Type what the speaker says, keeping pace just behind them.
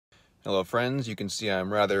Hello friends, you can see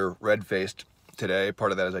I'm rather red-faced today. Part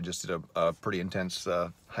of that is I just did a pretty intense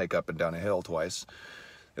hike up and down a hill twice.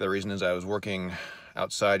 The other reason is I was working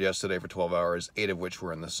outside yesterday for 12 hours, 8 of which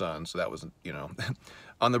were in the sun, so that was,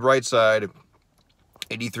 on the bright side,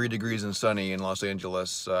 83 degrees and sunny in Los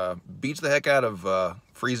Angeles beats the heck out of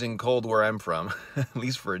freezing cold where I'm from, at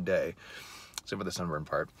least for a day, except for the sunburn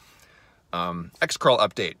part. Xcrawl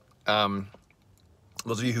update.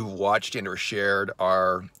 Those of you who watched and or shared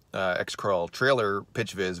our Xcrawl trailer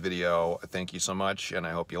pitch viz video, thank you so much, and I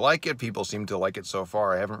hope you like it. People seem to like it so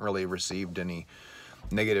far. I haven't really received any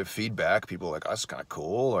negative feedback. People are like, oh, that's kind of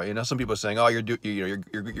cool. Or, some people are saying, oh,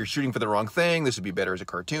 you're shooting for the wrong thing. This would be better as a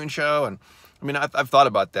cartoon show. And I mean, I've thought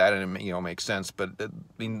about that, and it makes sense. But I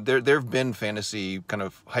mean, there have been fantasy, kind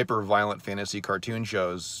of hyper-violent fantasy cartoon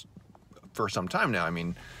shows for some time now. I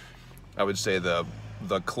mean, I would say the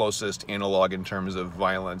closest analog in terms of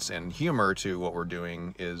violence and humor to what we're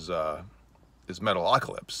doing is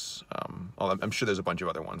Metalocalypse. I'm sure there's a bunch of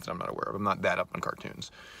other ones that I'm not aware of. I'm not that up on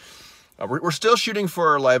cartoons. We're still shooting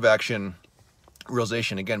for live action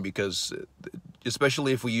realization, again, because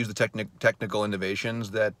especially if we use the technical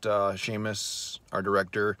innovations that Seamus, our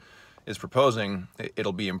director, is proposing,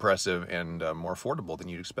 it'll be impressive and more affordable than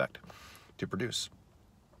you'd expect to produce.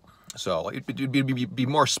 So it'd be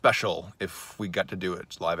more special if we got to do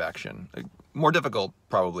it live action. More difficult,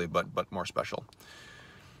 probably, but more special.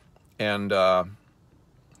 And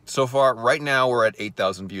so far, right now, we're at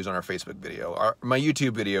 8,000 views on our Facebook video. My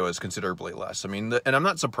YouTube video is considerably less. I mean, and I'm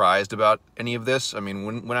not surprised about any of this. I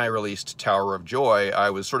mean, when I released Tower of Joy, I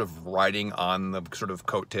was sort of riding on the sort of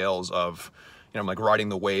coattails of, like riding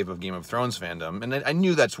the wave of Game of Thrones fandom. And I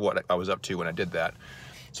knew that's what I was up to when I did that.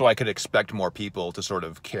 So I could expect more people to sort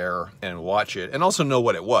of care and watch it and also know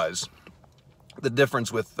what it was. The difference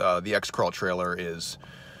with the Xcrawl trailer is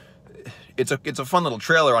it's a fun little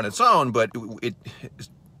trailer on its own, but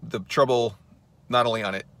the trouble not only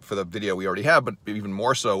on it for the video we already have, but even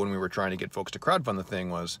more so when we were trying to get folks to crowdfund the thing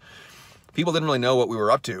was people didn't really know what we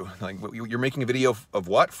were up to. Like, you're making a video of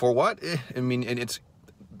what? For what? I mean, and it's,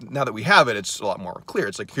 now that we have it, it's a lot more clear.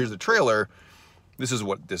 It's like, here's the trailer. This is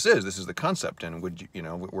what this is. This is the concept, and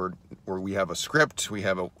we have a script, we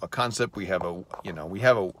have a concept, we have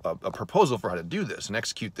a proposal for how to do this and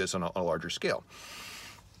execute this on a larger scale.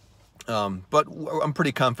 But I'm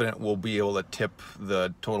pretty confident we'll be able to tip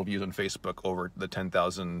the total views on Facebook over the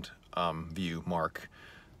 10,000 view mark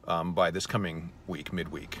by this coming week,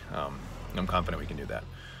 midweek. I'm confident we can do that.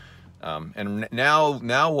 And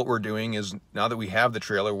now what we're doing is, now that we have the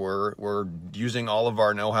trailer, we're using all of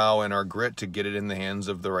our know-how and our grit to get it in the hands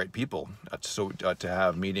of the right people, to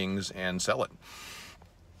have meetings and sell it.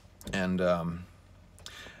 And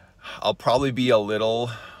I'll probably be a little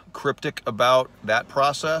cryptic about that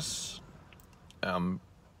process,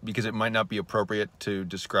 because it might not be appropriate to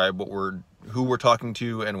describe who we're talking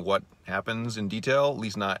to and what happens in detail, at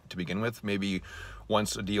least not to begin with. Maybe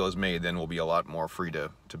once a deal is made, then we'll be a lot more free to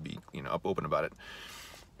be open about it.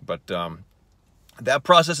 But that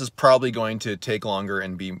process is probably going to take longer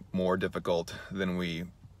and be more difficult than we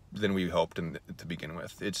hoped to begin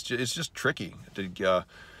with. It's just tricky to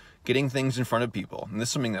getting things in front of people, and this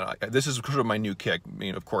is something that this is sort of my new kick. I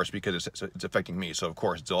mean, of course, because it's affecting me. So of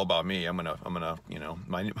course it's all about me. I'm gonna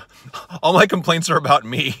all my complaints are about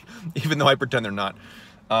me, even though I pretend they're not.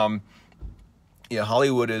 Yeah,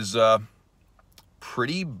 Hollywood is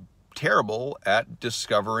pretty terrible at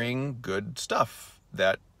discovering good stuff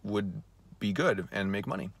that would be good and make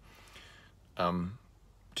money.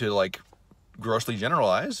 To like grossly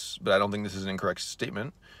generalize, but I don't think this is an incorrect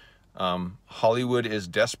statement, Hollywood is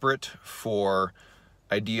desperate for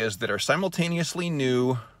ideas that are simultaneously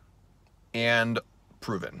new and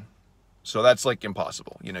proven. So that's like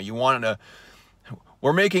impossible. You want to,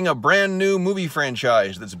 we're making a brand new movie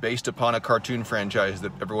franchise that's based upon a cartoon franchise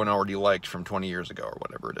that everyone already liked from 20 years ago or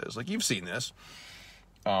whatever it is. Like, you've seen this.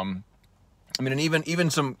 I mean, and even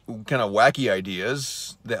some kind of wacky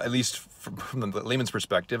ideas that, at least from the layman's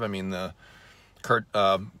perspective, I mean, the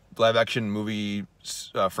live action movie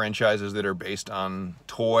franchises that are based on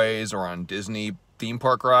toys or on Disney theme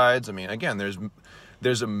park rides. I mean, again,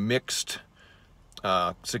 there's a mixed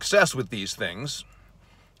success with these things.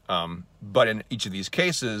 But in each of these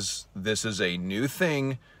cases, this is a new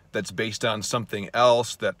thing that's based on something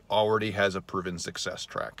else that already has a proven success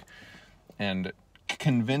track. And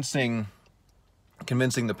convincing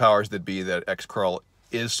the powers that be that Xcrawl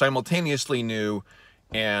is simultaneously new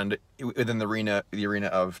and within the arena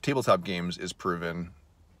of tabletop games is proven,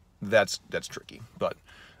 that's tricky. But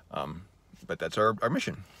that's our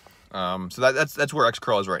mission. So that's where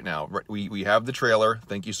Xcrawl is right now. We have the trailer.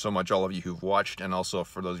 Thank you so much, all of you who've watched, and also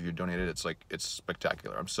for those of you who donated. It's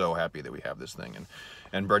spectacular. I'm so happy that we have this thing.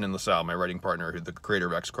 And Brendan LaSalle, my writing partner, who's the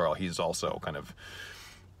creator of Xcrawl, he's also kind of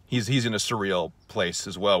he's in a surreal place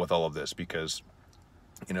as well with all of this, because,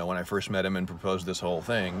 you know, when I first met him and proposed this whole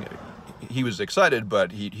thing, he was excited,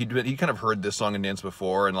 but he kind of heard this song and dance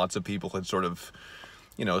before, and lots of people had sort of,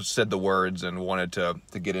 you know, said the words and wanted to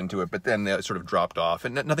get into it, but then they sort of dropped off,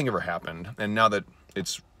 and nothing ever happened. And now that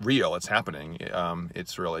it's real, it's happening,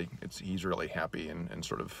 he's really happy, and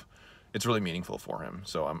sort of, it's really meaningful for him.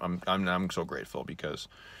 So I'm so grateful, because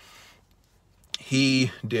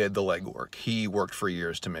he did the legwork. He worked for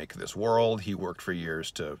years to make this world. He worked for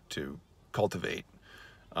years to cultivate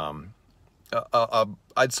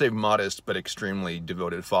I'd say modest but extremely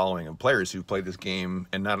devoted following of players who played this game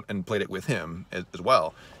and played it with him as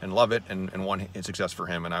well, and love it, and want success for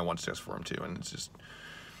him, and I want success for him too. And it's just,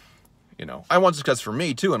 you know, I want success for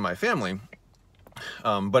me too and my family,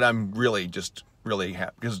 but I'm really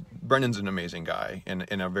happy because Brendan's an amazing guy and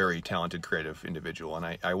a very talented, creative individual,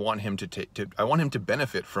 and I want him to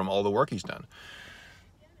benefit from all the work he's done,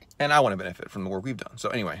 and I want to benefit from the work we've done. So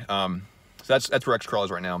anyway, so that's where Xcrawl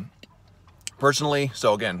is right now. Personally,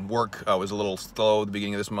 so again, work was a little slow at the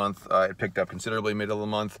beginning of this month. It picked up considerably middle of the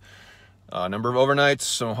month. Number of overnights,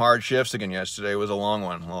 some hard shifts. Again, yesterday was a long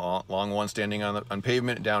one, standing on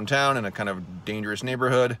pavement downtown in a kind of dangerous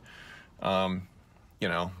neighborhood. You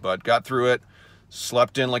know, but got through it.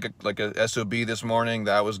 Slept in like a SOB this morning.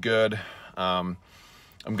 That was good. I'm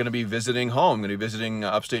going to be visiting home. I'm going to be visiting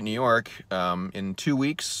upstate New York in 2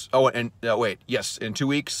 weeks. Oh, and wait, yes, in 2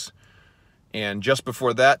 weeks. And just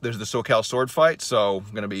before that, there's the SoCal sword fight. So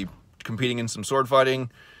I'm going to be competing in some sword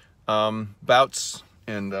fighting bouts,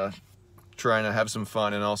 and trying to have some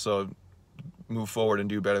fun and also move forward and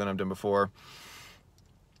do better than I've done before.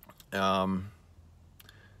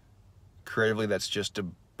 Creatively, that's just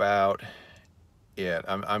about it.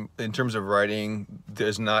 I'm in terms of writing,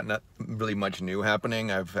 there's not really much new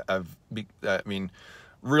happening. I mean,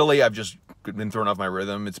 really, I've just been thrown off my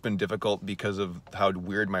rhythm. It's been difficult because of how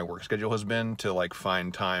weird my work schedule has been to like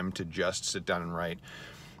find time to just sit down and write.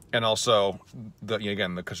 And also,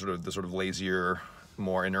 again, the sort of lazier,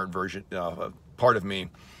 more inert version part of me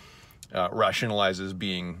rationalizes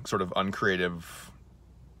being sort of uncreative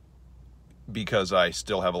because I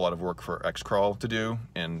still have a lot of work for Xcrawl to do,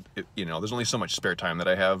 and you know, there's only so much spare time that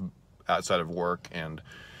I have outside of work, and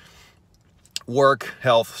work,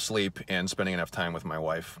 health, sleep, and spending enough time with my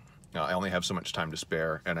wife. I only have so much time to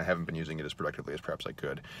spare, and I haven't been using it as productively as perhaps I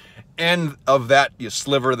could. And of that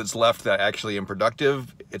sliver that's left that actually am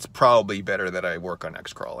productive, it's probably better that I work on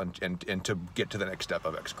Xcrawl and to get to the next step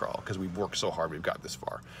of Xcrawl, because we've worked so hard, we've got this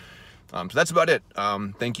far. So that's about it.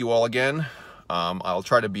 Thank you all again. I'll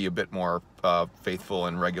try to be a bit more faithful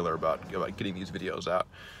and regular about getting these videos out.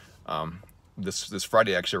 This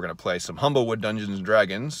Friday, actually, we're going to play some Humblewood Dungeons &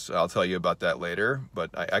 Dragons. I'll tell you about that later.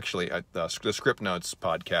 But the Script Notes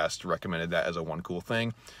podcast recommended that as a one cool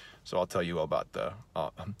thing. So I'll tell you all about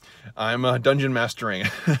I'm dungeon mastering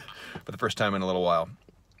for the first time in a little while.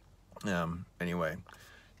 Anyway,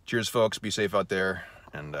 cheers, folks. Be safe out there,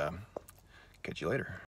 and catch you later.